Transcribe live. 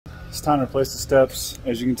It's time to replace the steps.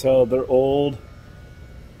 As you can tell, they're old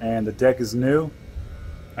and the deck is new.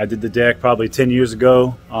 I did the deck probably 10 years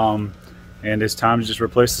ago, and it's time to just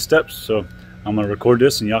replace the steps. So I'm gonna record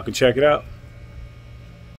this and y'all can check it out.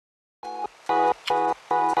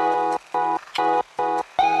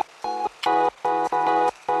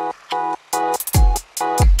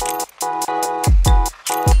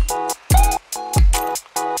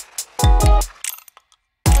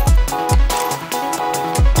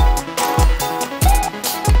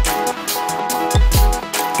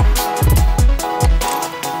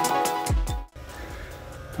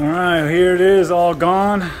 Alright, here it is, all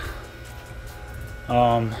gone.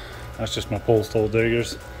 That's just my post hole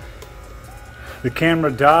diggers. The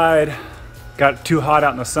camera died, got too hot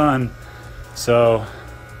out in the sun, so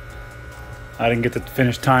I didn't get to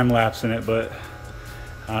finish time lapsing it, but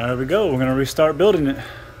there we go, we're gonna restart building it.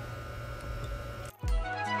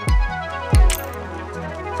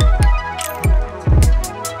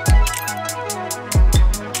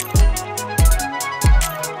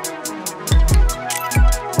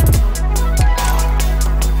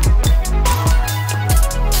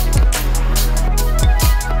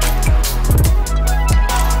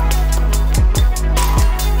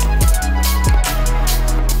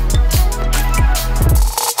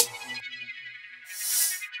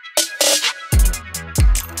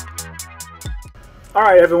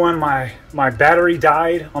 Alright everyone, my battery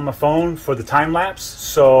died on the phone for the time lapse,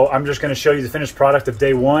 so I'm just going to show you the finished product of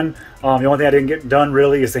day one. The only thing I didn't get done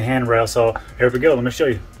really is the handrail, so here we go, let me show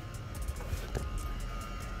you.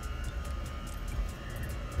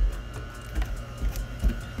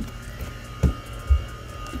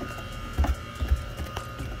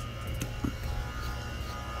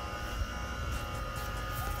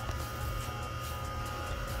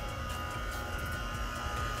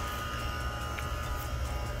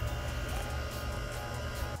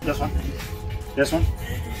 This one. This one.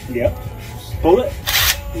 Yep. Pull it.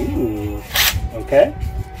 Ooh. Okay.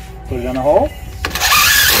 Put it in the hole.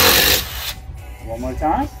 One more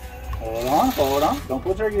time. Hold on. Hold on. Don't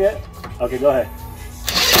pull the trigger yet. Okay, go ahead.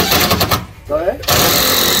 Go ahead.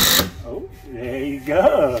 Oh, there you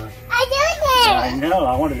go. I do it. I know.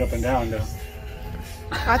 I want it up and down though.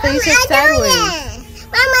 I thought you said sideways.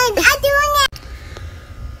 Mama, I'm doing it.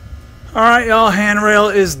 All right, y'all. Handrail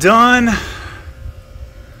is done.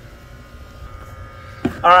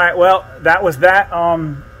 All right, well, that was that. I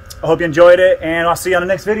hope you enjoyed it, and I'll see you on the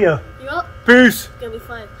next video. Yep. Peace. It's gonna be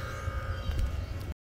fun.